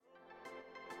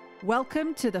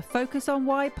Welcome to the Focus on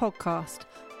Why podcast.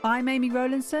 I'm Amy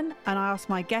Rowlandson and I ask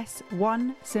my guests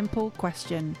one simple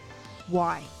question.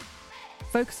 Why?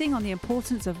 Focusing on the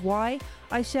importance of why,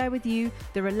 I share with you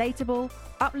the relatable,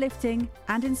 uplifting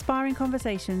and inspiring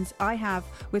conversations I have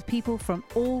with people from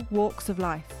all walks of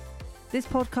life. This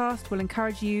podcast will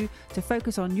encourage you to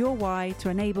focus on your why to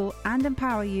enable and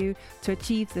empower you to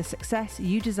achieve the success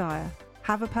you desire.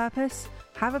 Have a purpose,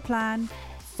 have a plan,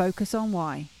 focus on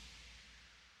why.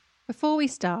 Before we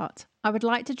start, I would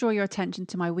like to draw your attention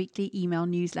to my weekly email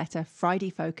newsletter, Friday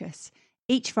Focus.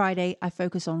 Each Friday, I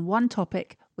focus on one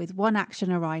topic with one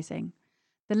action arising.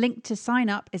 The link to sign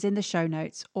up is in the show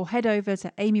notes, or head over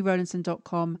to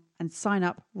amyrowlandson.com and sign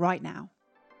up right now.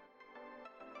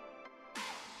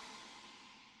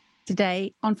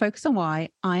 Today on Focus on Why,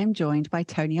 I am joined by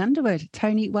Tony Underwood.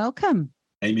 Tony, welcome.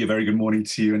 Amy, a very good morning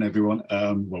to you and everyone.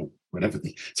 Whatever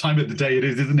the time of the day it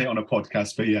is, isn't it, on a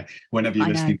podcast? But yeah, whenever you're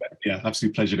listening, yeah,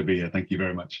 absolute pleasure to be here. Thank you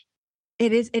very much.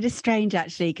 It is strange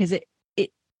actually, because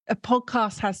a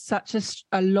podcast has such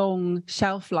a long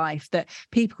shelf life that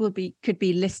people could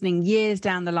be listening years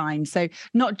down the line. So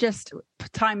not just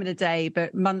time of the day,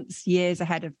 but months, years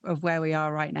ahead of where we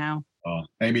are right now. Oh,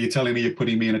 Amy, you're telling me you're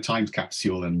putting me in a time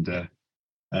capsule, and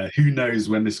who knows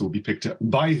when this will be picked up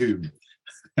by whom?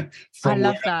 I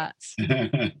love that.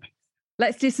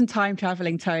 Let's do some time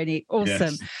traveling, Tony.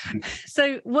 Awesome. Yes.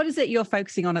 So what is it you're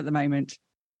focusing on at the moment?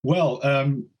 Well,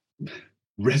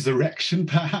 resurrection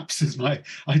perhaps is I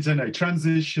don't know,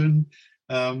 transition.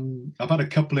 I've had a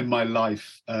couple in my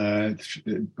life,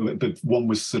 but one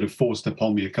was sort of forced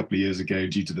upon me a couple of years ago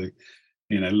due to the,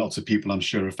 lots of people I'm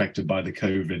sure affected by the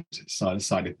COVID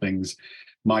side of things.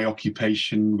 My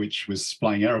occupation, which was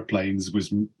flying aeroplanes,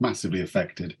 was massively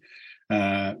affected.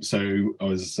 So I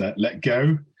was let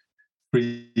go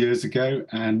 3 years ago,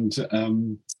 and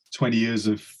 20 years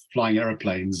of flying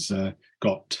aeroplanes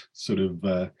got sort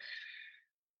of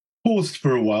paused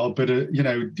for a while, but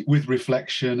with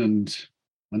reflection, and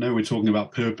I know we're talking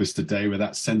about purpose today, with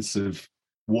that sense of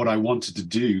what I wanted to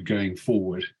do going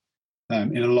forward.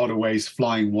 In a lot of ways,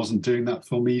 flying wasn't doing that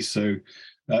for me, so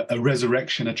a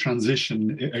resurrection, a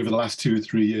transition over the last 2 or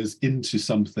 3 years into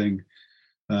something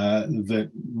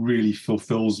that really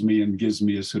fulfills me and gives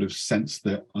me a sort of sense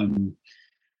that I'm,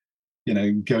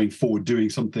 going forward doing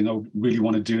something I really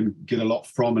want to do and get a lot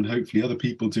from, and hopefully other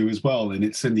people do as well. And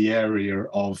it's in the area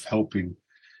of helping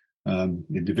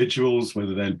individuals,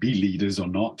 whether they'll be leaders or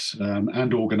not,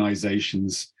 and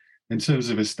organizations, in terms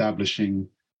of establishing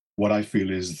what I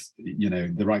feel is,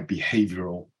 the right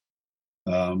behavioral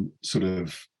sort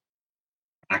of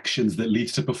actions that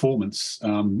leads to performance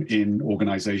in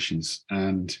organizations,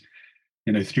 and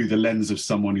through the lens of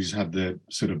someone who's had the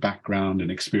sort of background and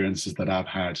experiences that I've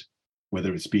had,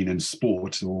 whether it's been in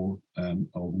sport or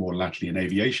more latterly in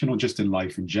aviation or just in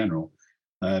life in general.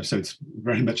 So it's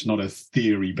very much not a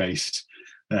theory-based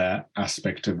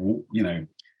aspect of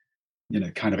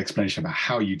kind of explanation about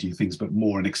how you do things, but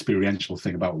more an experiential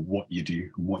thing about what you do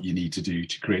and what you need to do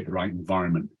to create the right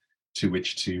environment to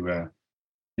which to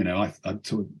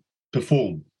to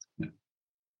perform.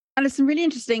 And there's some really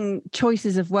interesting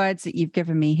choices of words that you've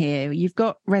given me here. You've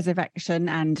got resurrection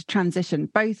and transition,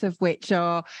 both of which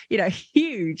are,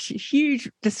 huge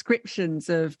descriptions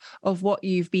of what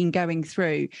you've been going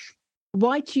through.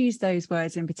 Why choose those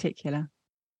words in particular?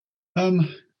 Well,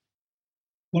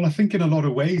 I think in a lot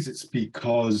of ways it's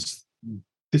because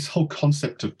this whole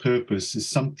concept of purpose is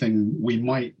something we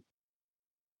might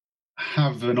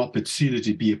have an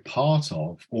opportunity to be a part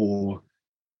of or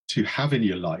to have in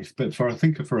your life. But I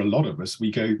think for a lot of us, we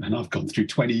go, and I've gone through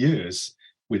 20 years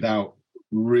without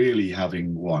really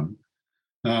having one.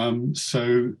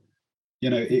 So,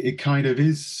 it kind of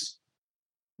is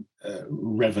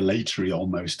revelatory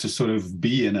almost to sort of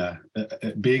be in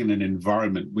being in an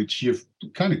environment which you've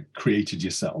kind of created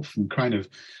yourself and kind of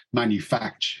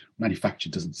manufacture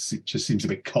just seems a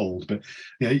bit cold, but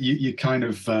you kind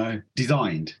of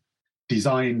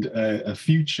designed a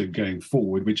future going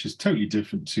forward, which is totally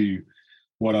different to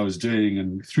what I was doing,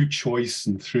 and through choice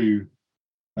and through,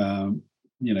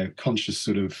 conscious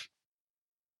sort of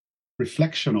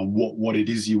reflection on what it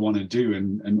is you want to do,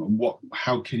 and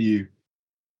how can you,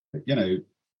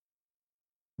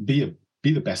 be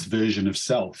the best version of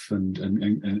self,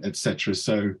 and etc.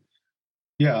 So,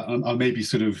 yeah, I maybe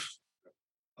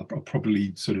I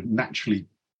probably sort of naturally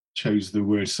chose the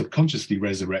word subconsciously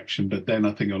resurrection, but then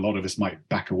I think a lot of us might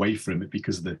back away from it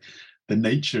because of the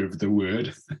nature of the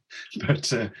word.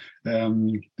 But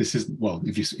this is, well,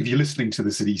 if you're listening to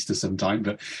this at Easter sometime,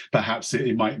 but perhaps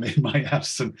it might have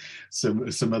some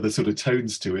other sort of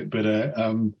tones to it.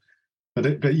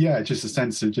 But yeah, just a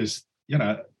sense of just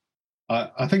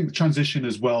I think the transition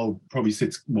as well probably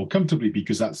sits more comfortably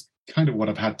because that's kind of what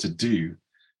I've had to do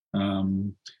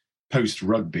post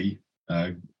rugby.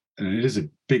 And it is a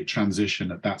big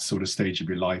transition at that sort of stage of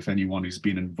your life. Anyone who's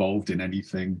been involved in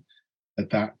anything at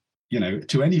that,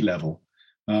 to any level,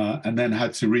 and then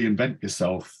had to reinvent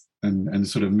yourself and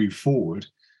sort of move forward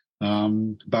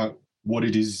about what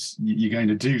it is you're going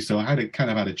to do. So I had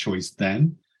a choice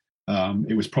then.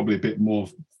 It was probably a bit more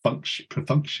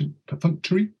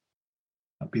perfunctory.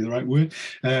 That'd be the right word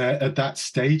at that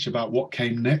stage about what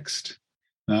came next.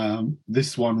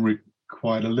 This one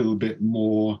required a little bit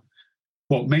more.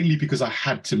 Well, mainly because I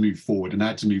had to move forward and I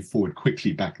had to move forward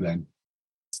quickly back then.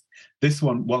 This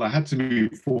one, well, I had to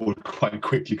move forward quite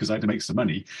quickly because I had to make some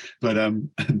money, but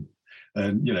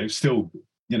still,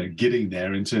 getting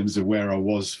there in terms of where I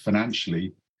was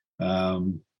financially,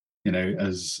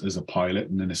 as a pilot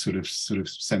and then a sort of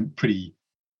pretty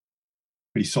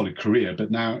solid career. But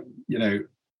now,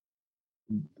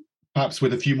 perhaps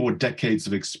with a few more decades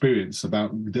of experience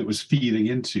that was feeding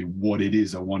into what it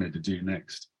is I wanted to do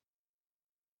next.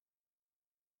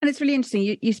 And it's really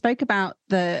interesting. You spoke about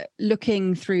the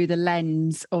looking through the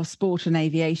lens of sport and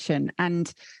aviation,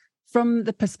 and from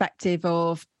the perspective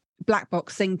of black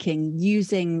box thinking,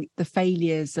 using the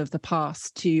failures of the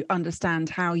past to understand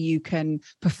how you can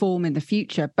perform in the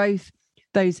future. Both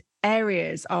those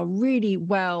areas are really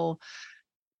well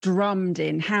drummed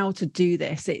in how to do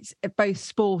this. It's both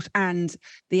sport and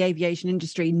the aviation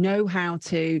industry know how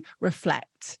to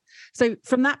reflect. So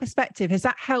from that perspective, has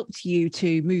that helped you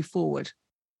to move forward?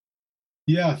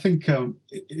 Yeah, I think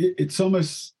it's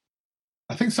almost.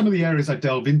 I think some of the areas I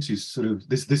delve into, sort of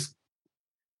this.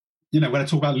 When I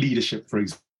talk about leadership, for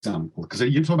example, because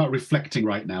you're talking about reflecting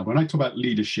right now. When I talk about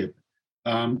leadership,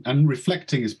 and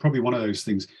reflecting is probably one of those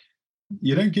things.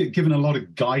 You don't get given a lot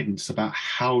of guidance about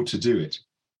how to do it.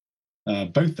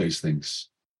 Both those things.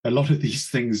 A lot of these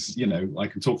things, I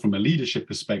can talk from a leadership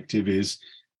perspective, is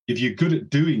if you're good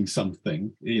at doing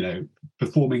something,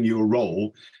 performing your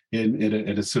role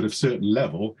at a sort of certain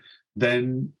level,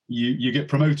 then you get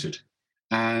promoted,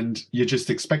 and you're just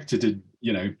expected to,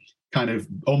 kind of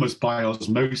almost by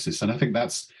osmosis. And I think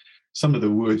that's some of the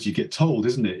words you get told,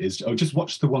 isn't it? Is, oh, just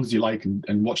watch the ones you like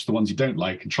and watch the ones you don't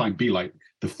like, and try and be like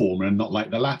the former and not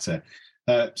like the latter.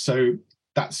 So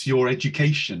that's your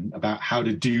education about how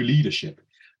to do leadership.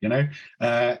 And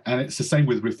it's the same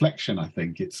with reflection. I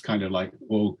think it's kind of like,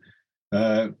 well,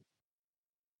 go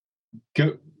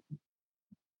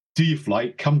do your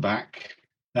flight, come back,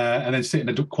 and then sit in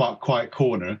a quiet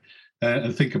corner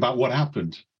and think about what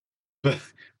happened. But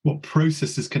what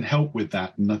processes can help with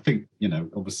that? And I think,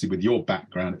 obviously with your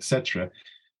background, etc.,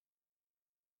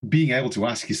 being able to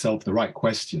ask yourself the right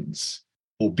questions,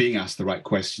 or being asked the right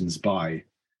questions by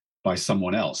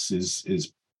someone else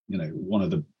is one of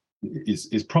the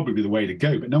is probably the way to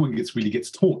go. But no one really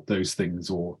gets taught those things,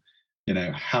 or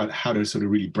how to sort of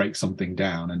really break something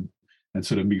down and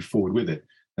sort of move forward with it.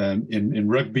 In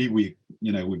rugby,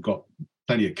 we've got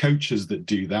plenty of coaches that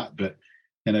do that, but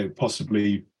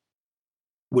possibly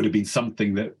would have been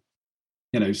something that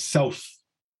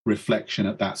self-reflection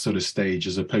at that sort of stage,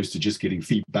 as opposed to just getting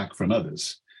feedback from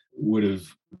others, would have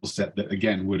set that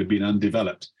again would have been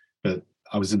undeveloped. But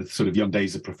I was in the sort of young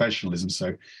days of professionalism, so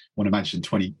I want to imagine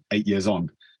 28 years on,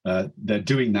 they're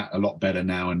doing that a lot better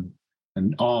now, and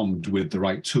armed with the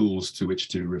right tools to which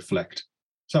to reflect.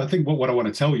 So I think what I want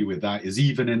to tell you with that is,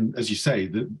 even in, as you say,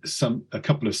 a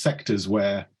couple of sectors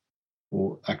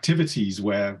or activities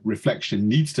where reflection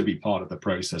needs to be part of the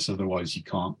process, otherwise you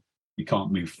can't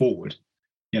move forward.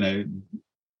 And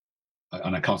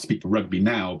I can't speak for rugby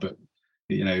now, but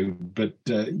you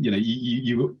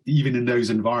even in those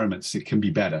environments, it can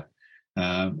be better,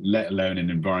 let alone in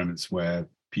environments where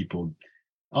people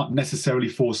aren't necessarily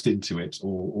forced into it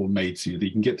or made to. That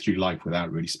you can get through life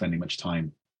without really spending much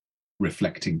time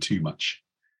reflecting too much.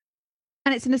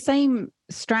 And it's in the same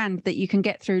strand that you can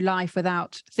get through life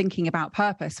without thinking about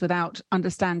purpose, without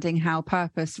understanding how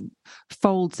purpose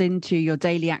folds into your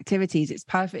daily activities. It's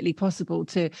perfectly possible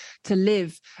to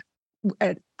live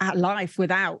at life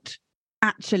without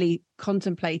actually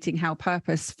contemplating how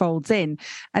purpose folds in.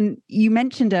 And you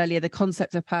mentioned earlier the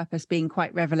concept of purpose being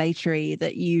quite revelatory,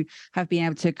 that you have been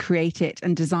able to create it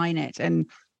and design it. And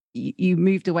you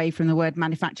moved away from the word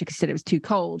manufacture because you said it was too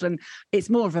cold, and it's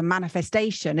more of a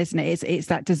manifestation, isn't it? It's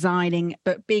that designing,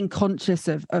 but being conscious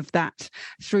of that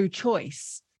through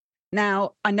choice.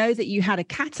 Now, I know that you had a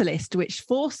catalyst which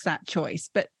forced that choice,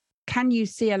 but can you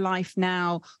see a life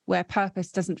now where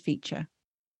purpose doesn't feature?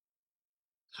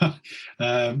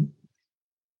 I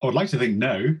would like to think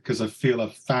no, because I feel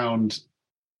I've found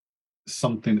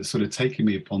something that's sort of taken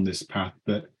me upon this path.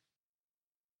 But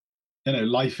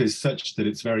life is such that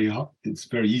it's very hard, it's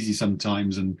very easy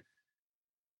sometimes, and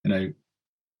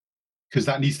because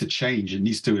that needs to change, it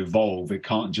needs to evolve. It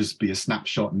can't just be a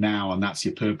snapshot now and that's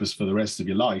your purpose for the rest of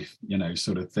your life,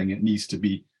 sort of thing. It needs to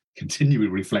be continually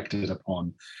reflected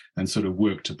upon and sort of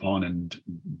worked upon and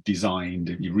designed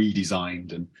and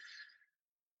redesigned.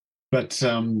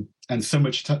 And so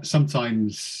much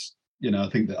sometimes, I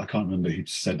think that, I can't remember who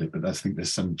said it, but I think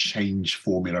there's some change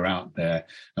formula out there,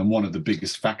 and one of the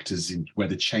biggest factors in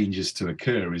whether changes to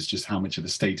occur is just how much of the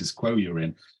status quo you're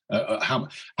in, how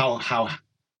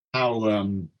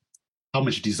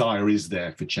much desire is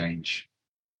there for change,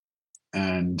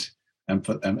 and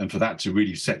for that to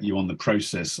really set you on the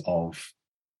process of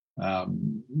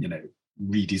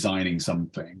redesigning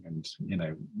something and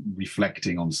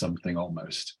reflecting on something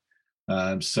almost.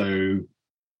 I'd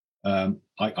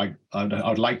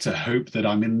like to hope that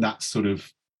I'm in that sort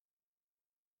of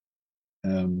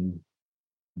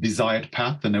desired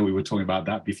path. I know we were talking about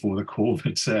that before the call,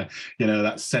 but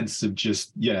that sense of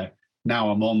just,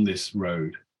 now I'm on this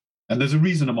road, and there's a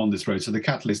reason I'm on this road. So the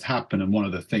catalyst happened, and one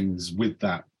of the things with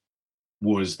that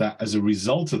was that as a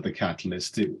result of the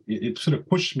catalyst, it sort of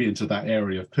pushed me into that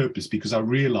area of purpose, because I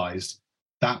realized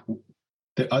that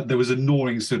there was a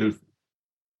gnawing sort of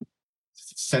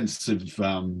sense of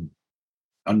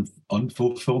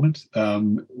unfulfillment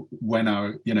when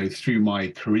I, through my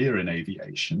career in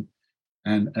aviation,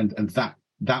 and that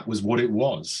was what it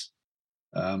was.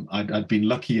 I'd been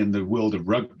lucky in the world of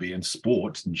rugby and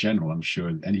sport in general. I'm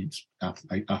sure any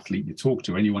athlete you talk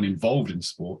to, anyone involved in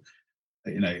sport,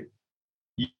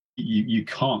 you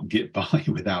can't get by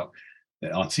without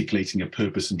articulating a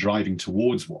purpose and driving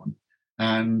towards one.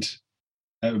 And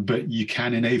but you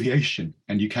can in aviation,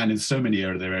 and you can in so many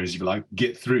other areas of your life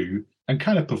get through and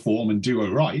kind of perform and do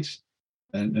all right,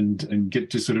 and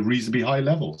get to sort of reasonably high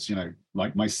levels,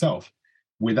 like myself,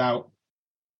 without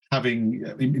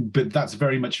having. But that's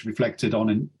very much reflected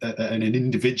on an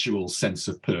individual sense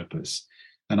of purpose,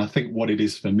 and I think what it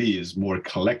is for me is more a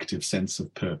collective sense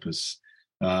of purpose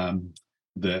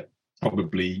that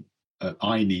probably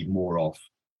I need more of.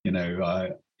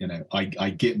 I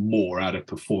get more out of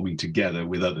performing together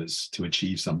with others to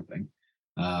achieve something.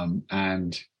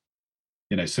 And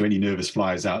so any nervous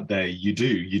flyers out there, you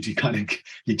try to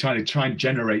try and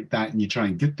generate that, and you try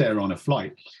and get there on a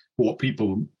flight. But what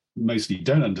people mostly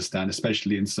don't understand,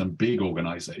 especially in some big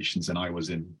organizations, and I was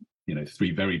in,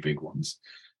 3 very big ones,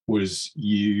 was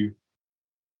you're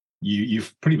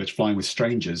pretty much flying with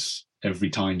strangers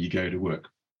every time you go to work.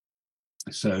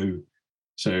 So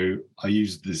I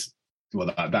use this,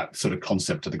 that sort of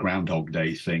concept of the Groundhog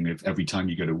Day thing of every time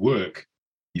you go to work,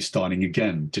 you're starting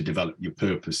again to develop your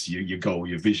purpose, your goal,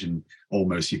 your vision,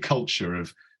 almost your culture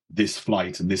of this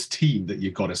flight and this team that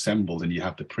you've got assembled, and you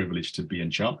have the privilege to be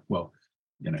in charge. Well,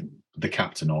 the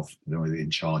captain of, in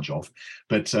charge of.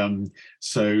 But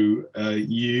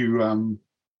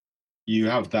you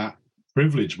have that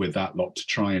privilege with that lot to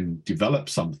try and develop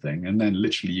something, and then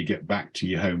literally you get back to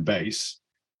your home base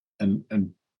and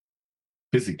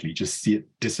physically just see it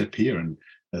disappear, and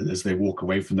as they walk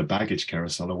away from the baggage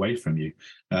carousel away from you,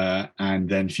 and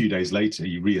then a few days later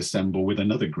you reassemble with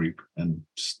another group and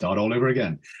start all over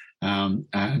again,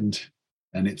 and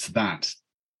it's that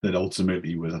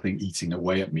ultimately was, I think, eating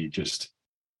away at me, just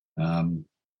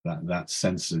that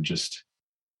sense of just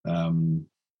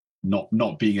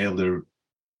not being able to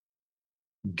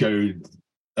go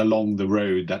along the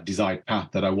road, that desired path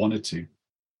that I wanted to.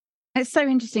 It's so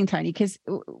interesting, Tony, because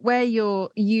where you're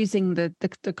using the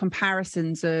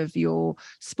comparisons of your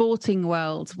sporting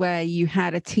world, where you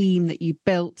had a team that you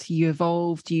built, you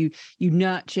evolved, you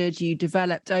nurtured, you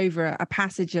developed over a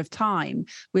passage of time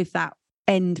with that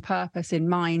end purpose in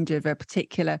mind of a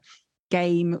particular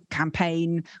game,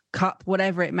 campaign, cup,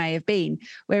 whatever it may have been.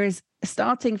 Whereas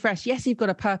starting fresh, yes, you've got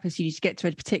a purpose, you need to get to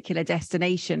a particular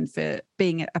destination for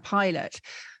being a pilot,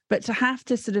 but to have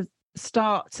to sort of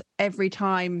start every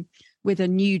time with a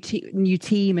new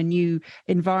team, a new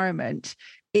environment,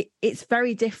 it's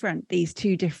very different, these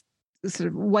two different sort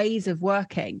of ways of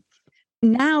working.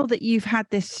 Now that you've had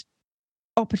this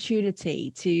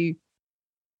opportunity to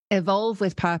evolve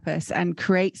with purpose and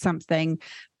create something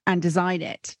and design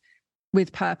it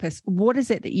with purpose, what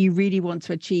is it that you really want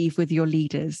to achieve with your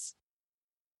leaders?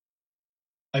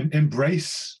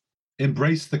 Embrace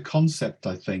the concept,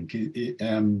 I think.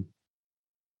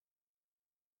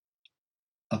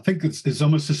 I think it's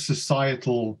almost a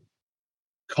societal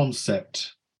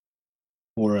concept,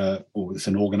 or it's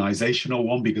an organizational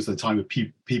one, because of the type of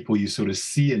people you sort of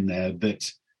see in there, that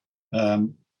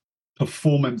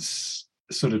performance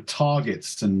sort of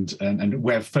targets and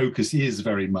where focus is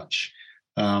very much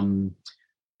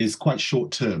is quite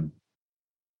short term.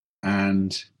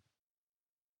 And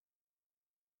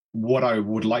what I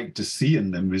would like to see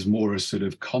in them is more a sort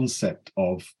of concept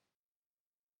of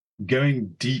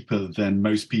going deeper than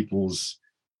most people's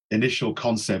initial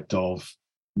concept of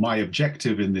my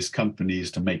objective in this company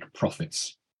is to make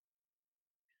profits.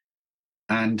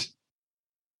 And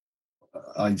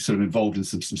I'm sort of involved in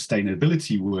some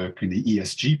sustainability work in the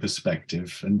ESG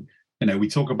perspective. And, we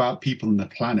talk about people and the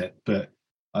planet, but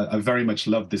I very much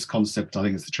love this concept. I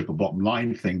think it's the triple bottom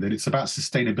line thing, that it's about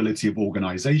sustainability of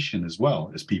organization as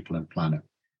well as people and planet.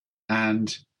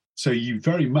 And so you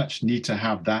very much need to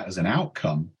have that as an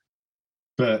outcome.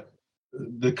 But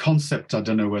the concept, I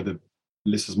don't know whether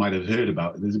listeners might have heard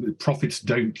about, profits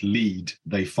don't lead,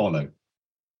 they follow.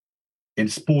 In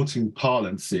sporting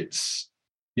parlance, it's,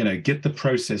 get the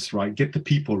process right, get the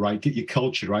people right, get your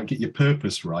culture right, get your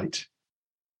purpose right.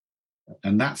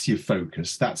 And that's your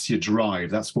focus, that's your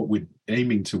drive, that's what we're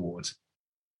aiming towards.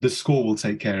 The score will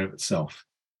take care of itself,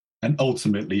 and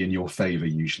ultimately in your favor,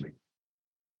 usually.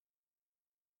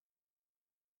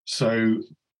 So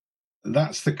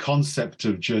that's the concept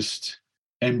of just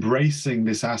embracing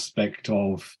this aspect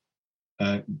of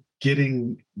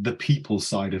getting the people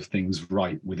side of things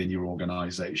right within your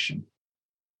organization.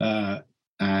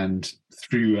 And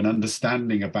through an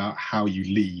understanding about how you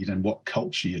lead and what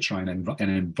culture you're trying to, an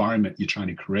environment you're trying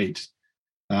to create,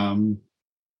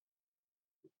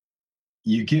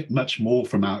 you get much more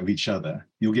from out of each other.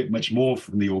 You'll get much more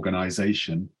from the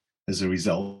organization as a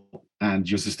result, and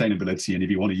your sustainability, and if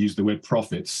you want to use the word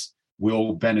profits,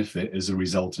 will benefit as a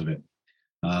result of it.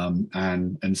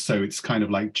 And so it's kind of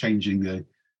like changing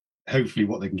hopefully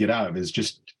what they can get out of it is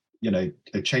just,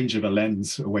 a change of a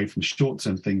lens away from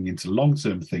short-term thinking into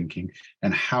long-term thinking,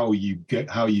 and how you go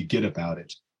about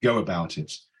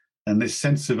it. And this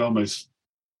sense of almost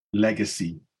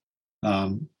legacy.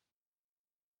 Simon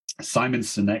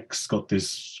Sinek's got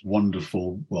this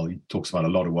wonderful, well, he talks about a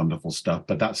lot of wonderful stuff,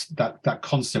 but that's that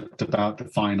concept about the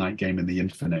finite game and the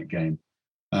infinite game.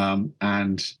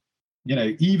 And,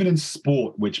 even in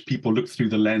sport, which people look through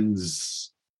the lens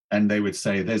and they would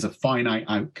say there's a finite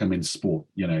outcome in sport.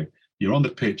 You're on the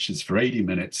pitch, it's for 80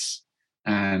 minutes,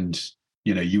 and,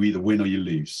 you either win or you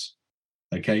lose.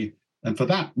 Okay. And for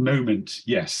that moment,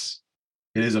 yes,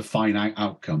 it is a finite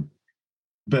outcome.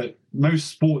 But most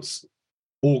sports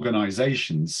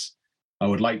organizations, I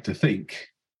would like to think,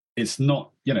 it's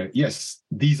not, yes,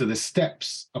 these are the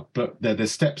steps, but they're the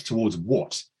steps towards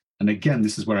what? And again,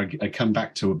 this is where I come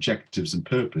back to objectives and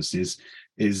purpose is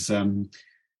if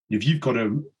you've got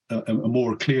a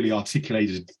more clearly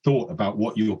articulated thought about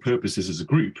what your purpose is as a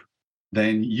group,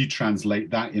 then you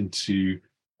translate that into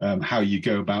how you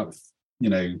go about,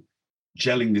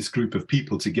 gelling this group of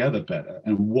people together better,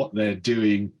 and what they're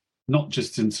doing, not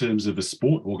just in terms of a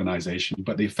sport organization,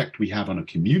 but the effect we have on a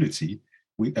community,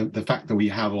 the fact that we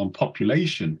have on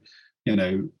population,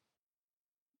 the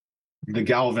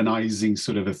galvanizing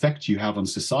sort of effect you have on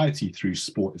society through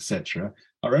sport, etc.,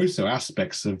 are also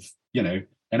aspects of,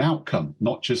 an outcome,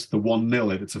 not just the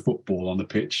 1-0 if it's a football on the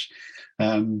pitch,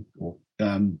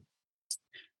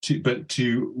 but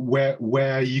to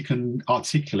where you can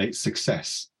articulate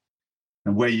success,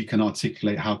 and where you can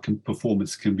articulate how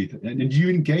performance can be. And you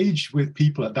engage with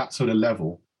people at that sort of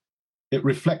level, it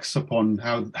reflects upon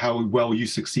how well you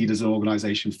succeed as an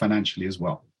organization financially as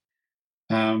well.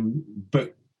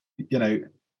 But,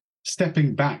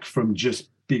 stepping back from just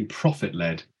being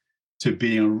profit-led to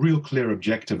being a real clear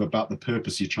objective about the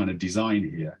purpose you're trying to design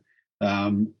here,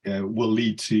 will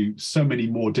lead to so many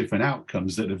more different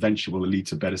outcomes that eventually will lead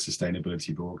to better sustainability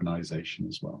of organization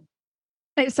as well.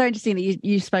 It's so interesting that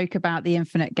you spoke about the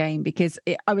infinite game, because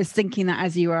I was thinking that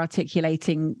as you were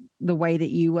articulating the way that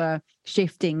you were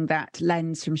shifting that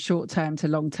lens from short term to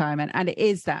long term, and it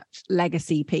is that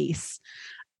legacy piece.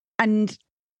 And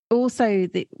also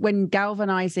when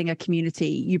galvanizing a community,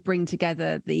 you bring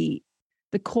together the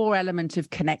core element of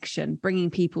connection, bringing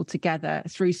people together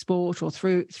through sport or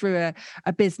through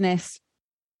a business.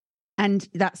 And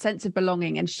that sense of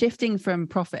belonging, and shifting from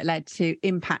profit-led to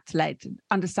impact-led,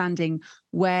 understanding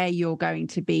where you're going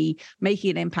to be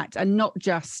making an impact, and not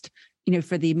just,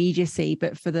 for the immediacy,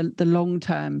 but for the long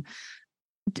term.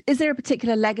 Is there a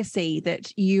particular legacy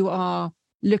that you are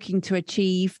looking to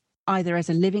achieve, either as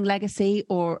a living legacy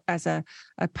or as a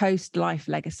post-life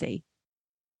legacy?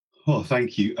 Oh,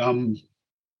 thank you.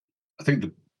 I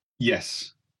think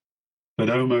yes. But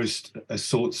almost a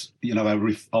sort,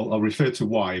 I'll refer to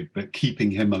why, but keeping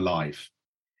him alive,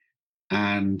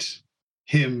 and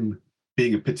him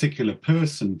being a particular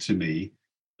person to me,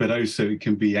 but also it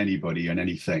can be anybody and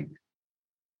anything.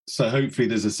 so hopefully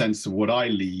there's a sense of what I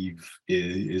leave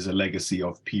is a legacy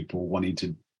of people wanting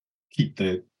to keep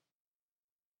the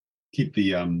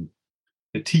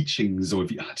teachings, or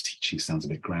teaching sounds a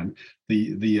bit grand.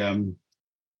 The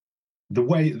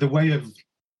way of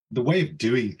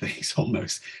doing things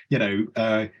almost.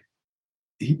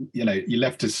 He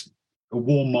left us a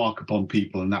warm mark upon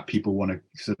people, and that people want to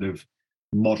sort of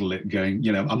model it, going,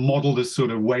 I model this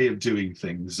sort of way of doing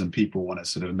things, and people want to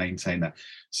sort of maintain that.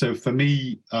 So for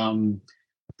me, a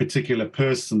particular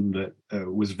person that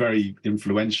was very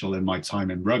influential in my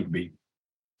time in rugby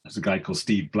was a guy called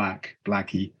Steve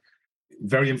Blackie,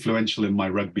 very influential in my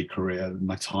rugby career,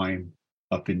 my time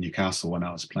up in Newcastle when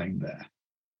I was playing there.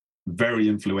 Very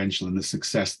influential in the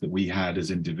success that we had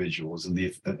as individuals and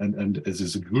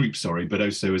as a group, but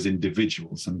also as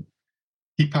individuals. And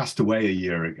he passed away a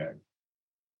year ago.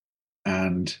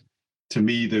 And to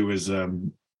me, there was,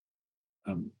 profound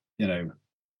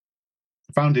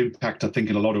impact. I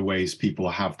think in a lot of ways, people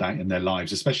have that in their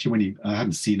lives, especially when I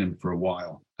hadn't seen him for a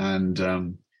while. And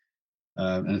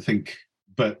I think,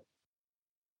 but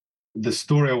the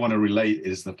story I want to relate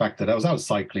is the fact that I was out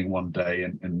cycling one day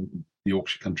in the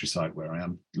Yorkshire countryside where I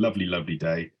am. Lovely, lovely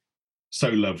day. So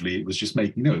lovely. It was just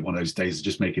making, one of those days that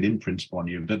just make an imprint on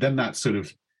you. But then that sort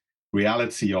of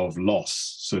reality of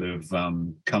loss sort of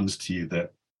comes to you,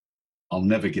 that I'll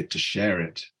never get to share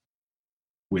it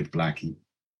with Blackie.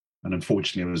 And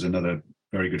unfortunately, there was another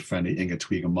very good friend, Inga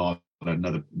Tweeger-Marler,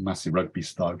 another massive rugby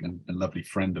thug and lovely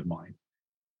friend of mine,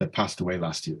 that passed away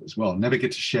last year as well. Never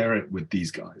get to share it with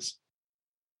these guys.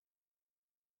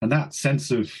 And that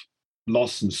sense of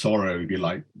loss and sorrow, if you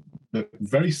like, but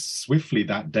very swiftly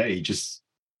that day just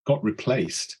got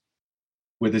replaced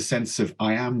with a sense of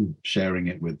I am sharing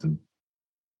it with them.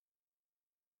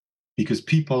 Because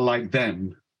people like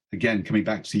them, again, coming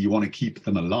back to you want to keep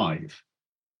them alive,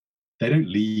 they don't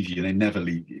leave you, they never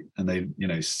leave you. And they,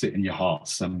 sit in your heart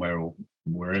somewhere, or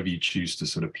wherever you choose to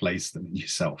sort of place them in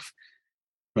yourself.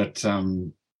 But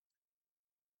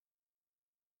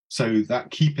so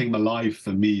that keeping them alive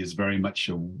for me is very much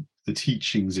the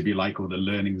teachings, if you like, or the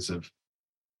learnings of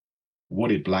what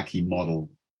did Blackie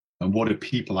model, and what do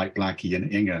people like Blackie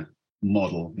and Inga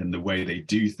model in the way they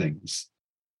do things,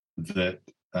 that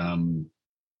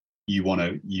you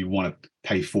want to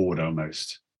pay forward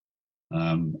almost.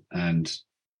 And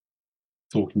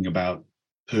talking about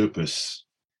purpose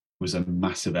was a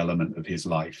massive element of his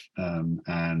life,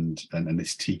 and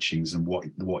his teachings and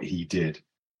what he did.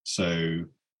 So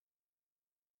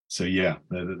yeah.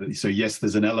 So yes,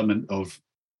 there's an element of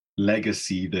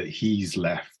legacy that he's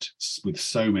left with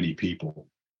so many people.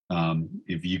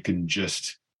 If you can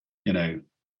just,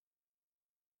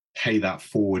 pay that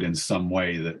forward in some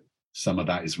way, that some of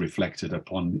that is reflected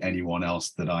upon anyone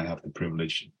else that I have the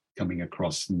privilege coming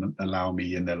across, and allow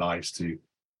me in their lives to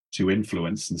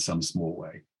influence in some small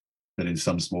way,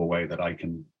 that I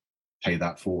can pay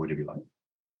that forward, if you like.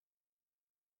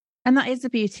 And that is the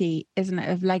beauty, isn't it,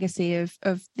 of legacy, of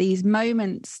these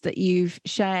moments that you've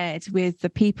shared with the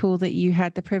people that you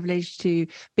had the privilege to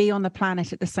be on the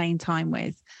planet at the same time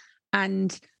with,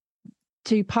 and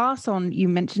to pass on, you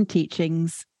mentioned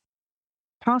teachings,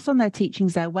 pass on their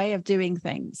teachings, their way of doing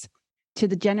things, to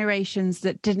the generations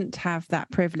that didn't have that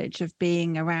privilege of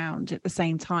being around at the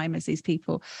same time as these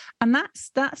people. And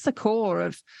that's the core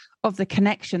of the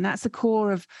connection. That's the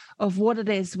core of what it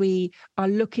is we are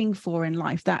looking for in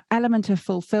life. That element of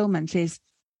fulfillment is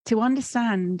to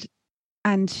understand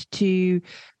and to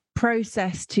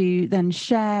process, to then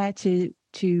share, to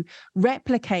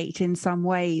replicate in some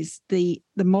ways the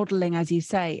modeling, as you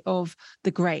say, of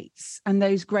the greats, and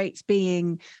those greats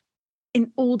being in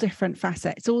all different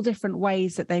facets, all different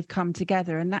ways that they've come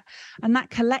together. And that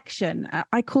collection,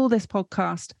 I call this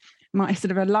podcast my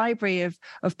sort of a library of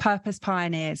purpose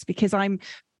pioneers, because I'm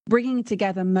bringing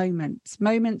together moments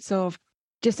of,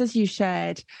 just as you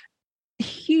shared,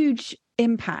 huge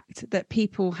impact that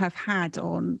people have had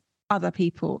on other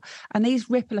people. And these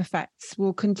ripple effects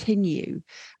will continue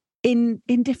in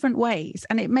different ways.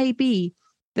 And it may be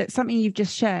that something you've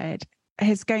just shared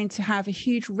is going to have a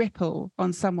huge ripple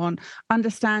on someone,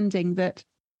 understanding that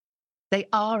they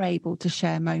are able to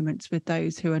share moments with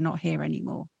those who are not here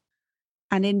anymore.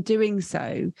 And in doing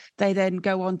so, they then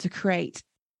go on to create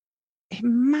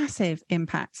massive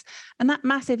impacts. And that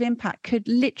massive impact could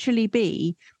literally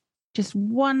be just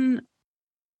one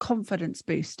confidence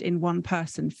boost in one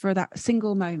person for that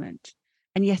single moment.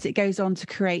 And yet it goes on to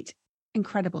create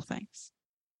incredible things.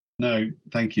 No,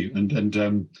 thank you. And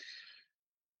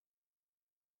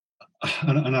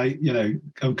I,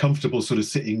 I'm comfortable sort of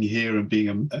sitting here and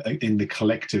being in the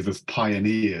collective of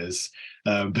pioneers,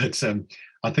 but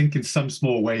I think in some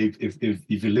small way, if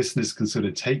your listeners can sort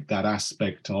of take that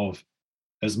aspect of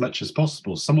as much as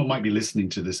possible, someone might be listening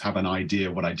to this, have an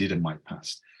idea what I did in my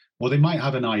past, or they might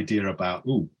have an idea about,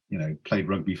 played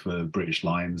rugby for British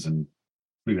Lions and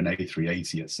flew an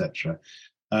A380, etc.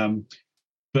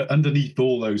 But underneath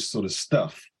all those sort of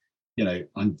stuff,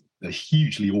 I'm a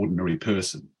hugely ordinary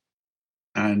person.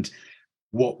 And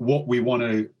what we want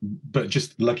to, but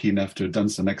just lucky enough to have done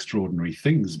some extraordinary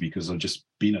things because I've just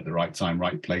been at the right time,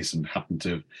 right place, and happened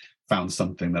to have found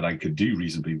something that I could do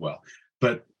reasonably well.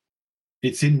 But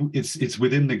it's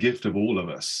within the gift of all of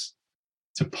us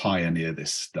to pioneer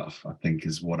this stuff, I think,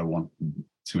 is what I want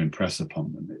to impress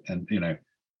upon them. And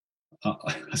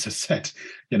as I said,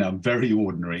 I'm very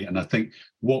ordinary, and I think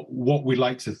what we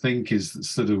like to think is the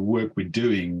sort of work we're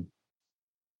doing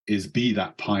is be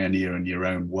that pioneer in your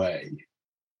own way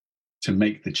to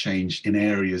make the change in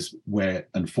areas where,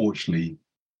 unfortunately,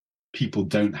 people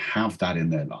don't have that in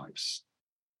their lives.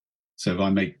 So if I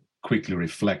may quickly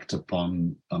reflect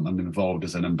upon, I'm involved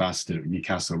as an ambassador at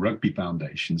Newcastle Rugby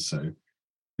Foundation. So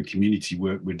the community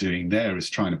work we're doing there is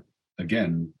trying to,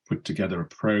 again, put together a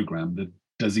program that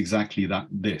does exactly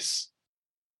this.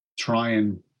 Try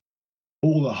and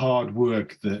all the hard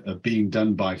work that are being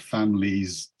done by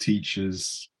families,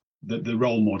 teachers, the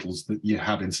role models that you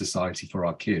have in society for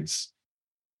our kids.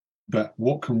 But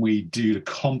what can we do to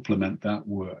complement that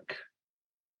work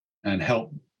and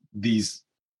help these,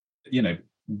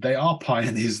 they are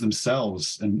pioneers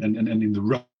themselves and in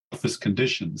the roughest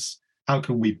conditions. How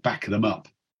can we back them up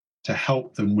to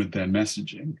help them with their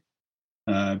messaging?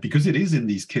 Because it is in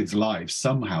these kids' lives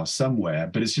somehow, somewhere,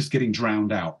 but it's just getting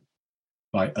drowned out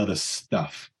by other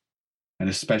stuff. And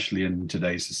especially in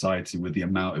today's society with the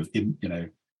amount of,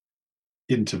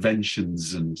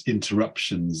 interventions and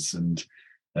interruptions and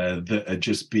that are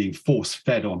just being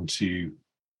force-fed onto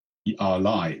our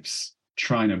lives,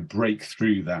 trying to break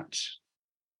through that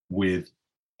with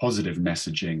positive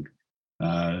messaging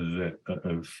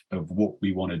of what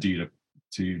we want to do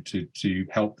to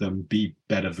help them be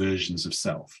better versions of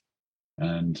self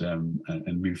and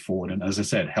move forward. And as I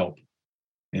said, help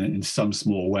in some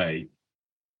small way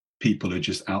people who are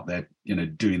just out there,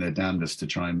 doing their damnedest to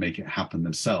try and make it happen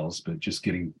themselves, but just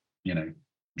getting,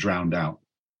 drowned out.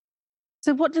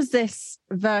 So what does this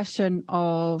version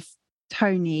of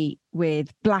Tony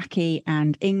with Blackie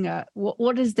and Inga,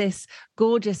 what is this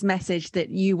gorgeous message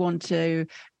that you want to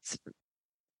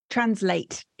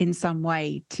translate in some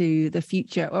way to the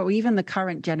future or even the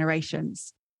current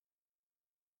generations?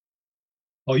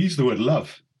 I'll use the word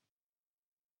love.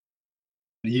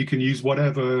 You can use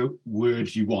whatever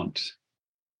word you want,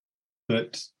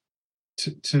 but to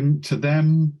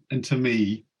them and to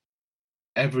me,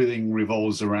 everything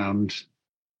revolves around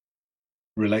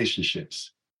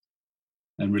relationships,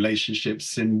 and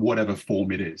relationships in whatever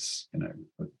form it is. I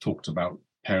talked about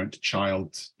parent to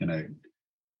child,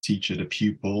 teacher to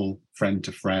pupil, friend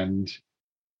to friend,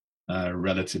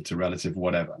 relative to relative,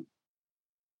 whatever.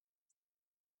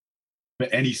 But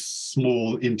any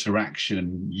small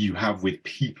interaction you have with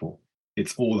people,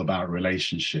 it's all about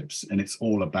relationships, and it's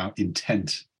all about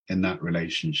intent in that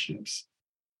relationships.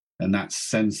 And that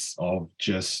sense of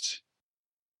just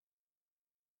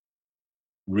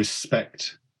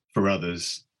respect for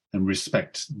others and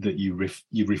respect that you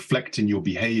reflect in your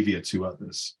behavior to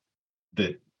others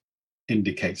that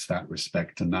indicates that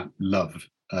respect and that love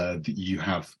that you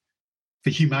have for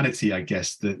humanity, I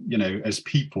guess, that, as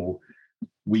people,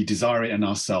 we desire it in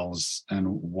ourselves, and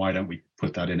why don't we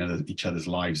put that in each other's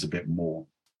lives a bit more?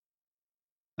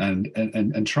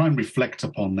 And try and reflect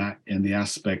upon that in the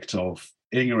aspect of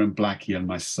Inga and Blackie and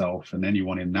myself and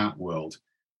anyone in that world.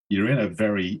 You're in a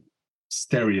very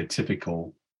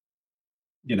stereotypical,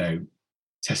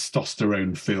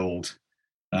 testosterone-filled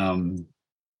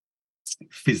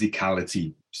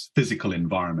physical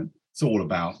environment. It's all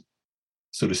about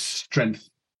sort of strength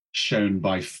shown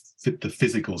by the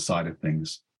physical side of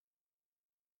things.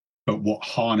 But what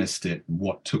harnessed it,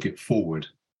 what took it forward,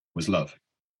 was love.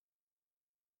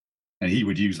 And he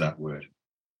would use that word.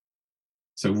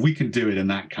 So we can do it in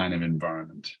that kind of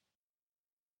environment.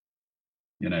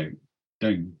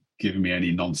 Don't give me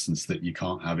any nonsense that you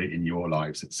can't have it in your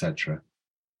lives, etc.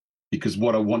 Because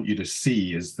what I want you to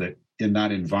see is that in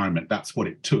that environment, that's what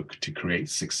it took to create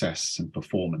success and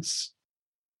performance.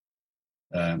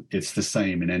 It's the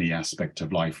same in any aspect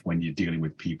of life when you're dealing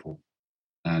with people.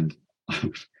 And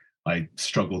I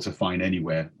struggle to find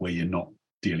anywhere where you're not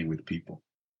dealing with people.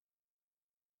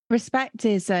 Respect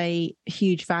is a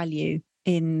huge value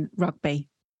in rugby.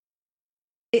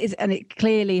 It is, and it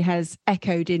clearly has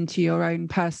echoed into your own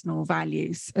personal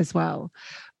values as well.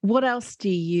 What else do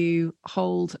you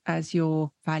hold as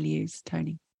your values,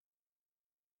 Tony?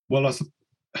 Well,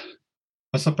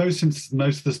 I suppose since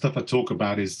most of the stuff I talk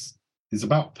about is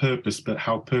about purpose, but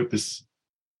how purpose,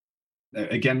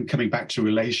 again, coming back to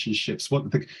relationships,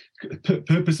 what the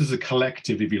purpose as a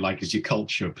collective, if you like, is your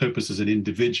culture. Purpose as an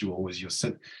individual is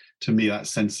to me, that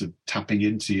sense of tapping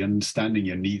into understanding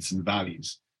your needs and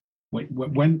values.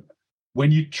 When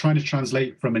you're trying to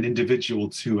translate from an individual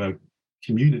to a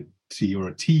community or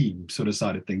a team sort of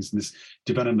side of things, and this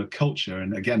development of culture,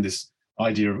 and again, this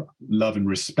idea of love and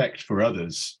respect for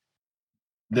others,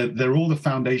 they're all the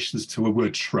foundations to a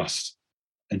word trust.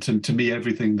 And to me,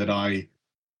 everything that I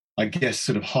guess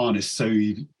sort of harness. So,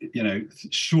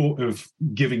 short of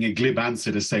giving a glib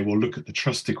answer to say, well, look at the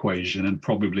trust equation, and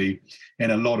probably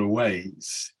in a lot of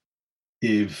ways,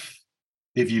 if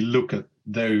you look at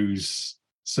those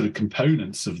sort of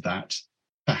components of that,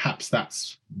 perhaps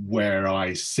that's where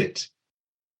I sit.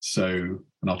 So,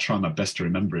 and I'll try my best to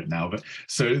remember it now, but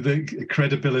so the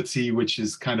credibility, which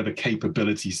is kind of a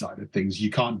capability side of things,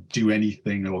 you can't do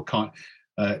anything or can't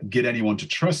get anyone to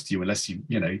trust you unless you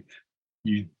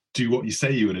do what you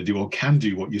say you're going to do, or can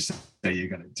do what you say you're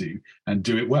going to do, and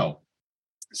do it well.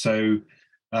 So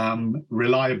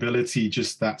reliability,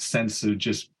 just that sense of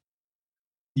just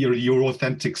your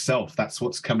authentic self, that's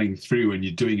what's coming through, and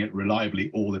you're doing it reliably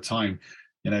all the time.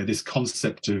 This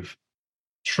concept of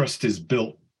trust is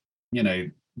built,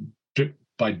 drip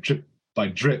by drip by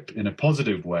drip in a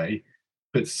positive way,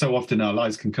 but so often our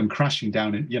lives can come crashing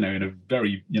down in a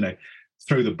very,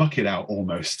 throw the bucket out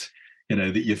almost,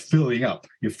 that you're filling up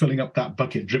that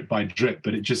bucket drip by drip,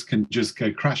 but it can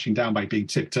go crashing down by being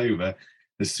tipped over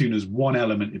as soon as one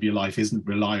element of your life isn't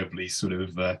reliably sort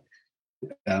of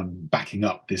backing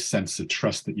up this sense of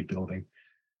trust that you're building.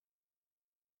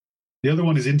 The other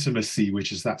one is intimacy,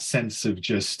 which is that sense of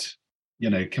just,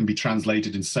 can be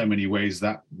translated in so many ways,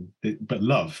 but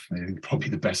love, I think probably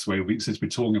the best way, since we're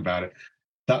talking about it,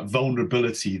 that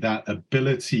vulnerability, that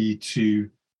ability to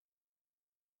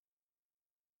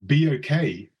be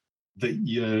okay that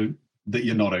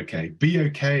you're not okay, be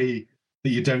okay that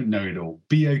you don't know it all,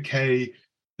 be okay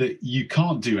that you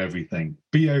can't do everything,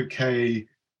 be okay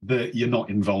that you're not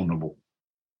invulnerable,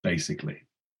 basically.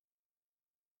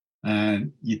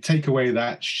 And you take away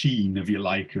that sheen, if you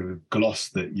like, of gloss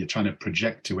that you're trying to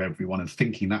project to everyone and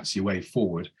thinking that's your way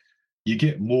forward. You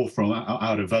get more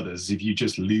out of others if you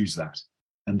just lose that,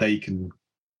 and they can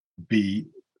be,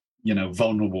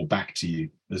 vulnerable back to you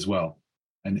as well,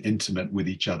 and intimate with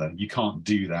each other. You can't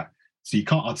do that. So you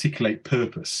can't articulate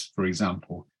purpose, for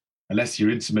example, unless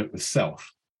you're intimate with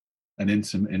self, and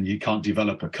you can't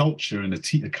develop a culture and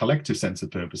a collective sense of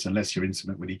purpose unless you're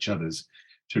intimate with each other's,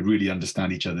 to really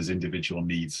understand each other's individual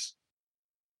needs.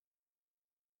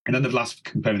 And then the last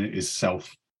component is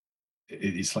self.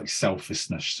 It's like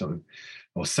selfishness, sort of,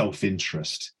 or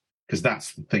self-interest, because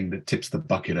that's the thing that tips the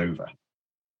bucket over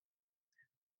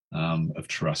of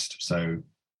trust. So,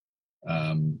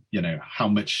 how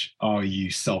much are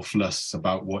you selfless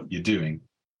about what you're doing?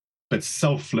 But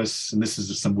selfless, and this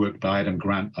is some work by Adam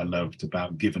Grant I loved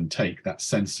about give and take, that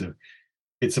sense of,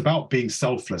 it's about being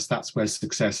selfless. That's where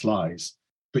success lies.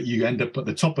 But you end up at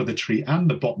the top of the tree and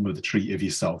the bottom of the tree if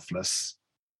you're selfless.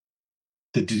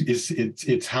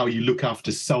 It's how you look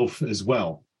after self as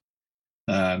well.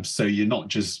 So you're not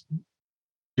just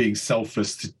being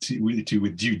selfless with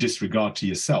due disregard to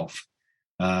yourself.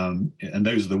 And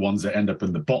those are the ones that end up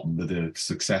in the bottom of the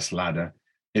success ladder.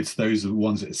 It's those are the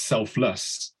ones that are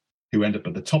selfless who end up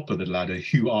at the top of the ladder,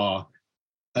 who are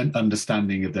an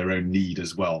understanding of their own need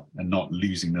as well, and not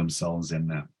losing themselves in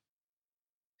that.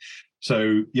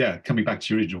 So, yeah, coming back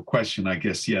to your original question, I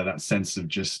guess, that sense of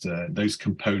just those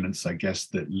components, I guess,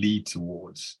 that lead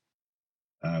towards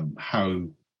how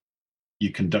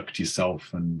you conduct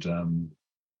yourself and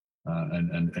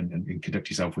conduct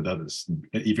yourself with others.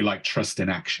 If you like, trust in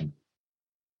action.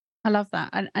 I love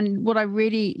that. And what I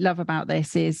really love about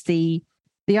this is the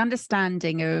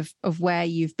understanding of where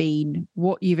you've been,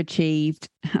 what you've achieved.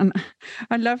 And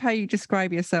I love how you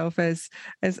describe yourself as,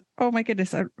 oh my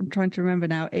goodness, I'm trying to remember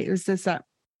now. It was just that,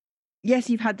 yes,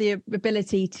 you've had the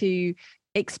ability to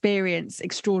experience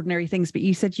extraordinary things, but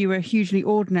you said you were hugely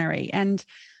ordinary.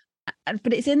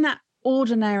 But it's in that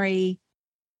ordinary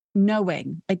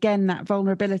knowing, again, that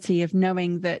vulnerability of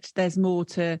knowing that there's more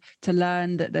to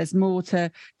learn, that there's more to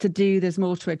do, there's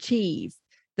more to achieve,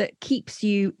 that keeps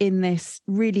you in this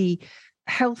really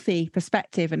healthy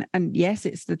perspective. And yes,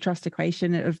 it's the trust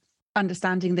equation of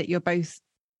understanding that you're both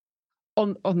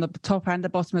on the top and the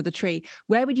bottom of the tree.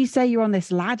 Where would you say you're on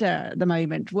this ladder at the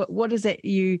moment? What is it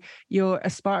you're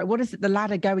aspiring? What is it the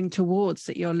ladder going towards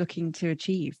that you're looking to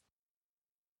achieve?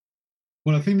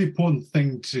 Well, I think the important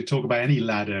thing to talk about any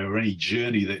ladder or any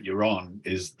journey that you're on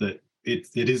is that it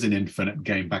is an infinite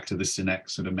game, back to the Sinek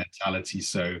sort of mentality.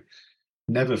 So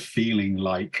never feeling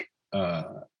like,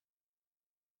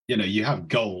 you have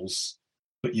goals,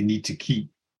 but you need to keep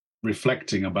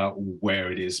reflecting about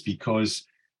where it is, because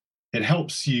it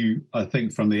helps you, I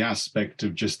think, from the aspect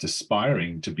of just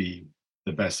aspiring to be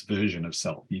the best version of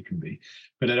self you can be.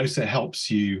 But it also helps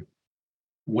you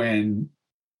when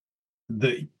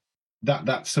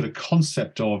that sort of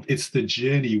concept of it's the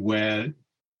journey where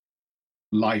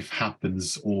life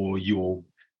happens, or your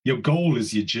goal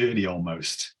is your journey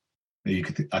almost.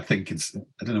 I think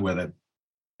I don't know whether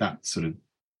that sort of,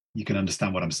 you can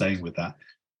understand what I'm saying with that,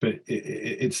 but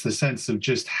it's the sense of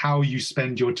just how you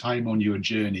spend your time on your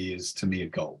journey is, to me, a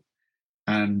goal.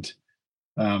 And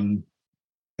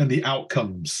the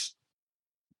outcomes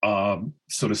are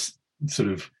sort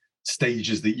of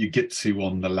stages that you get to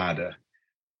on the ladder,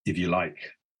 if you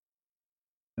like.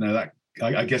 That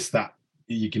I guess that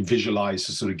you can visualize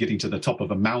as sort of getting to the top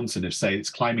of a mountain. If, say, it's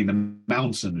climbing the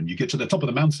mountain and you get to the top of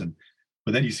the mountain,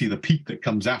 but then you see the peak that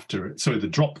comes after it, the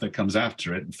drop that comes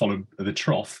after it, and followed the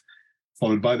trough,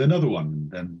 followed by another one,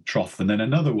 then trough, and then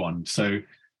another one. So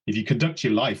if you conduct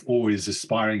your life always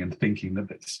aspiring and thinking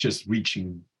that it's just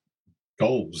reaching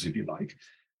goals, if you like,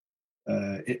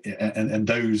 and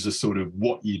those are sort of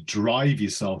what you drive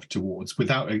yourself towards,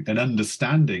 without an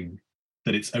understanding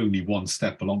that it's only one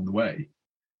step along the way,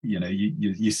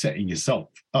 you're setting yourself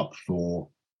up for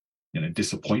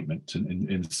disappointment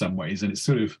in some ways. And it's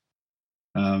sort of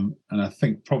and I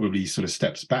think probably sort of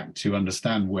steps back to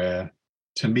understand where,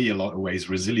 to me, a lot of ways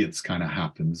resilience kind of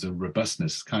happens, and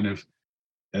robustness kind of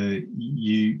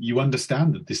you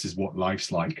understand that this is what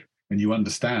life's like, and you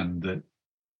understand that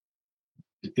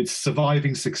it's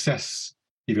surviving success,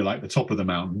 if you like, the top of the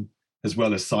mountain, as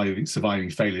well as surviving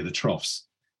failure, the troughs.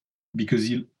 Because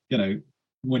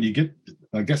when you get,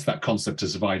 I guess, that concept of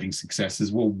surviving success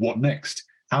is, well, what next?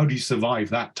 How do you survive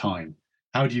that time?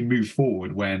 How do you move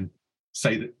forward when,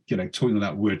 say, that, talking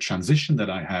about that word transition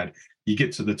that I had, you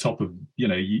get to the top of,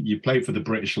 you play for the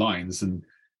British Lions and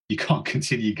you can't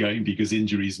continue going because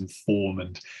injuries and form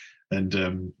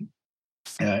and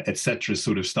etc.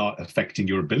 sort of start affecting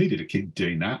your ability to keep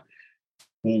doing that.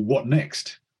 Well, what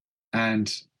next?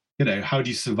 And how do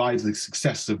you survive the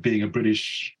success of being a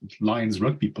British Lions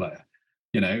rugby player?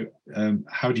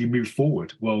 How do you move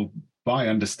forward? Well, by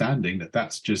understanding that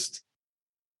that's just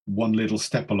one little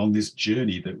step along this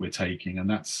journey that we're taking,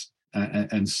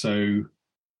 and so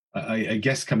I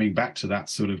guess coming back to that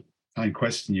sort of kind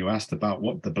question you asked about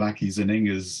what the Blackies and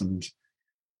Ingers and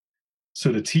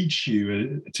sort of teach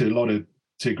you to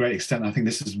a great extent, I think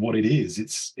this is what it is.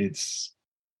 It's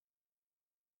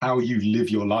how you live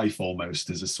your life almost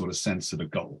as a sort of sense of a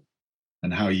goal,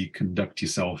 and how you conduct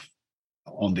yourself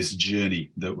on this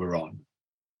journey that we're on.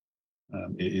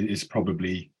 It's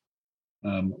probably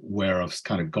where I've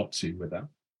kind of got to with that.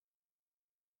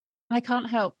 I can't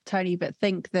help, Tony, but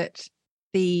think that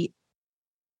the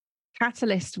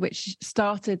catalyst which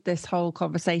started this whole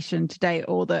conversation today,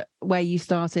 or where you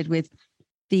started with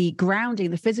the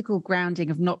grounding, the physical grounding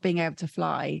of not being able to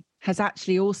fly, has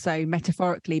actually also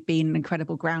metaphorically been an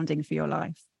incredible grounding for your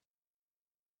life.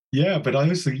 Yeah, but I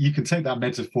also, you can take that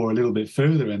metaphor a little bit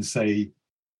further and say,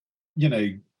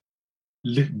 giving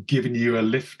me a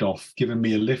lift off,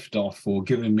 or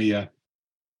giving me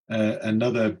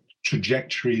another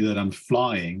trajectory that I'm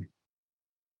flying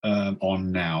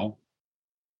on now,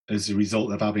 as a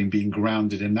result of having been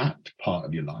grounded in that part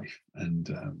of your life. And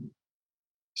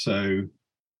so,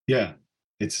 yeah,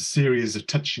 it's a series of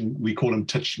we call them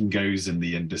touch and goes in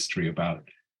the industry, about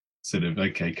sort of,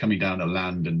 okay, coming down to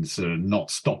land and sort of not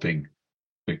stopping,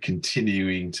 but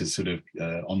continuing to sort of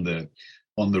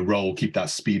on the roll, keep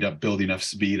that speed up, build enough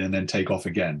speed, and then take off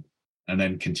again, and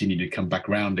then continue to come back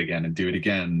round again and do it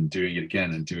again, doing it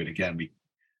again and do it again.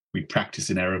 We practice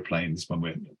in aeroplanes when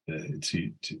we're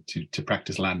to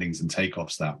practice landings and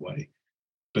takeoffs that way.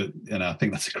 But I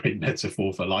think that's a great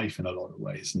metaphor for life in a lot of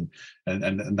ways,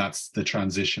 and that's the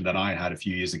transition that I had a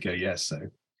few years ago. Yes, so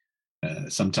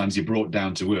sometimes you're brought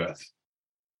down to earth,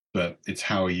 but it's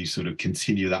how you sort of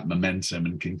continue that momentum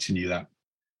and continue that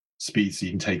speed so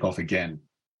you can take off again.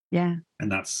 Yeah, and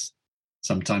that's,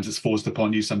 sometimes it's forced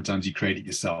upon you, sometimes you create it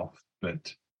yourself,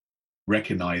 but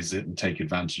recognize it and take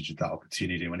advantage of that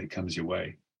opportunity when it comes your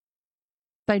way.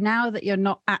 So now that you're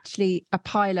not actually a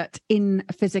pilot in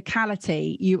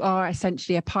physicality, you are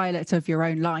essentially a pilot of your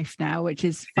own life now, which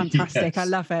is fantastic. Yes. I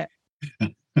love it.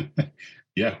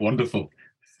 Yeah, wonderful.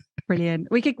 Brilliant.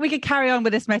 We could carry on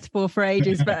with this metaphor for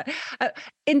ages, but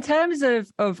in terms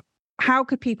of how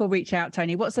could people reach out,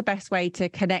 Tony? What's the best way to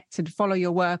connect and follow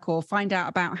your work, or find out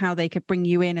about how they could bring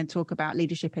you in and talk about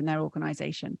leadership in their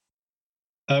organization?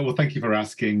 Well, thank you for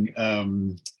asking.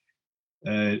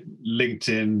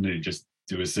 LinkedIn, just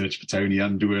do a search for Tony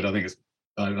Underwood. I think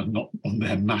I'm not on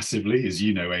there massively, as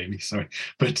you know, Amy. Sorry,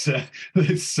 but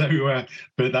but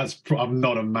I'm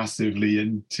not a massively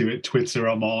into it. Twitter,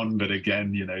 I'm on, but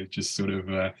again, just sort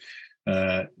of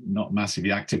not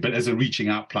massively active. But as a reaching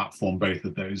out platform, both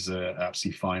of those are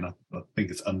absolutely fine. I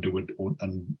think it's Underwood or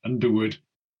Underwood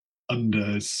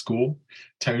 _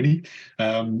 Tony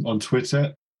on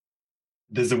Twitter.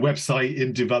 There's a website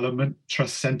in development,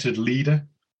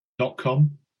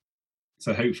 trustcenteredleader.com.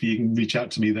 So hopefully you can reach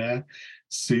out to me there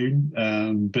soon.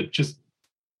 But just,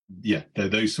 yeah,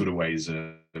 those sort of ways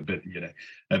are a bit,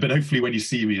 but hopefully when you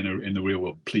see me in the real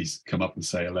world, please come up and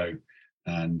say hello.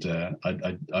 And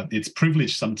it's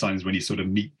privileged sometimes when you sort of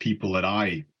meet people that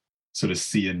I sort of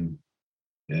see in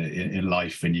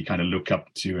life, and you kind of look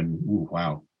up to, and ooh,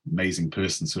 wow, amazing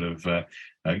person. Sort of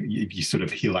you sort of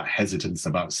feel that hesitance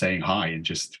about saying hi and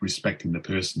just respecting the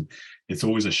person. It's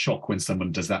always a shock when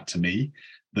someone does that to me,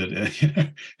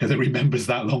 that that remembers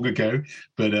that long ago.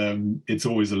 But it's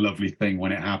always a lovely thing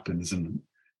when it happens, and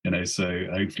so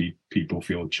hopefully people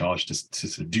feel charged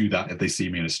to do that if they see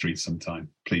me in the street sometime.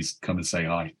 Please come and say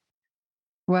hi.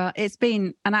 Well, it's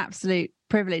been an absolute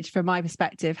privilege from my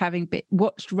perspective, having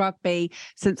watched rugby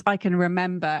since I can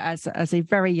remember as a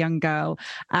very young girl,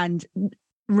 and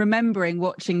remembering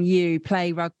watching you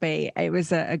play rugby. It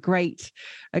was a great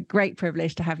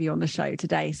privilege to have you on the show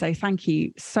today. So thank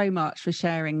you so much for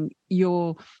sharing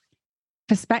your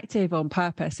perspective on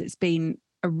purpose. It's been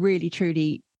a really,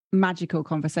 truly magical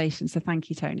conversation. So thank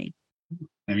you, Tony.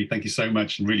 Amy, thank you so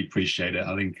much, and really appreciate it.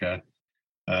 I think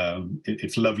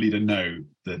it's lovely to know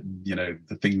that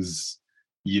the things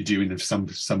you do in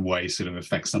some way sort of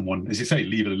affect someone, as you say,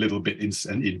 leave a little bit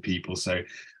in people. So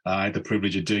I had the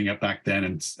privilege of doing it back then,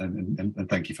 and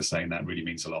thank you for saying that. It really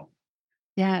means a lot.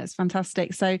 Yeah, it's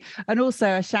fantastic. So, and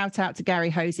also a shout out to Gary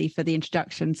Hosey for the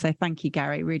introduction. So thank you,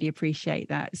 Gary. Really appreciate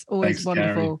that. It's always Thanks,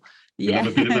 wonderful. Gary. Yeah,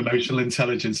 love a bit of emotional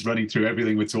intelligence running through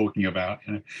everything we're talking about.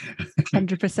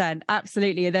 100%,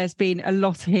 absolutely. There's been a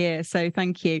lot here, so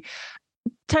thank you.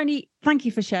 Tony, thank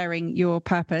you for sharing your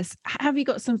purpose. Have you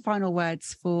got some final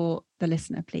words for the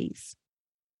listener, please?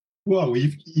 Well,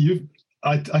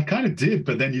 I kind of did,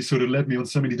 but then you sort of led me on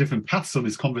so many different paths on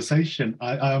this conversation.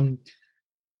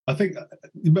 I think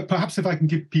perhaps if I can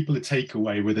give people a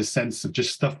takeaway with a sense of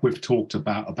just stuff we've talked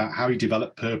about how you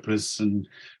develop purpose, and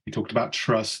we talked about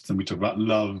trust, and we talked about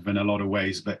love in a lot of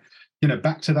ways, but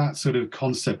back to that sort of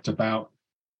concept about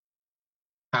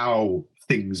how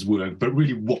things work, but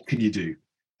really what can you do?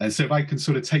 And so if I can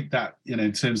sort of take that,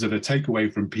 in terms of a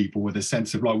takeaway from people with a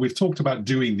sense of, like, we've talked about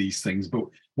doing these things, but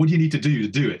what do you need to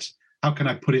do it? How can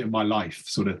I put it in my life,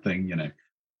 sort of thing,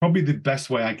 Probably the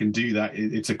best way I can do that,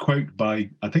 it's a quote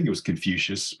by, I think it was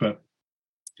Confucius, but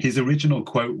his original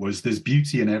quote was, "There's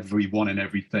beauty in everyone and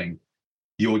everything.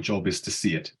 Your job is to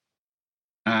see it."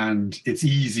 And it's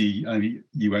easy. I mean,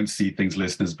 you won't see things,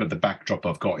 listeners, but the backdrop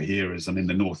I've got here is I'm in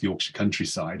the North Yorkshire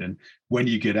countryside. And when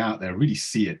you get out there, really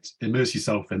see it, immerse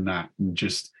yourself in that, and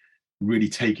just really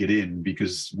take it in,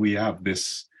 because we have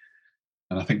this,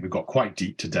 and I think we've got quite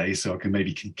deep today, so I can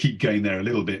maybe keep going there a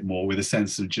little bit more, with a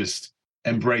sense of just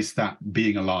embrace that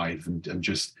being alive, and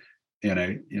just,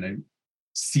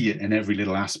 see it in every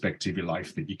little aspect of your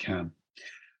life that you can.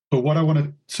 But what I want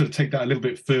to sort of take that a little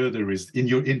bit further is, in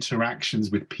your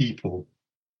interactions with people,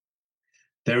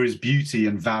 there is beauty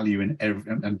and value in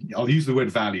and I'll use the word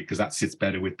value because that sits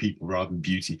better with people rather than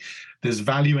beauty. There's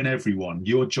value in everyone.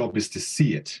 Your job is to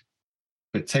see it,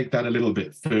 but take that a little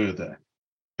bit further,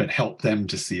 but help them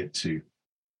to see it too.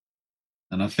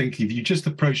 And I think if you just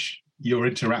approach your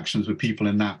interactions with people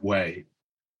in that way,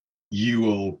 you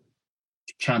will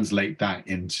translate that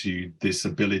into this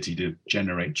ability to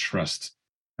generate trust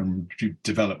and to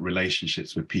develop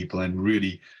relationships with people, and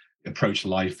really approach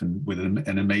life and with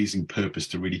an amazing purpose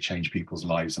to really change people's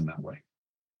lives in that way.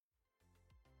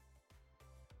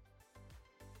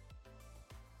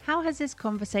 How has this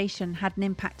conversation had an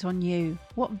impact on you?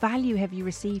 What value have you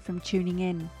received from tuning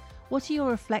in? What are your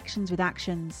reflections with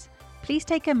actions? Please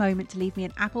take a moment to leave me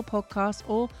an Apple Podcast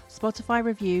or Spotify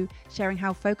review sharing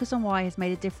how Focus on Why has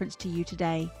made a difference to you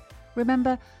today.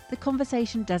 Remember, the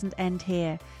conversation doesn't end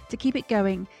here. To keep it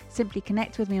going, simply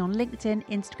connect with me on LinkedIn,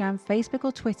 Instagram, Facebook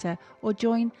or Twitter, or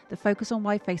join the Focus on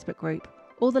Why Facebook group.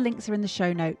 All the links are in the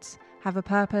show notes. Have a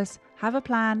purpose, have a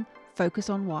plan, focus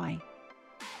on why.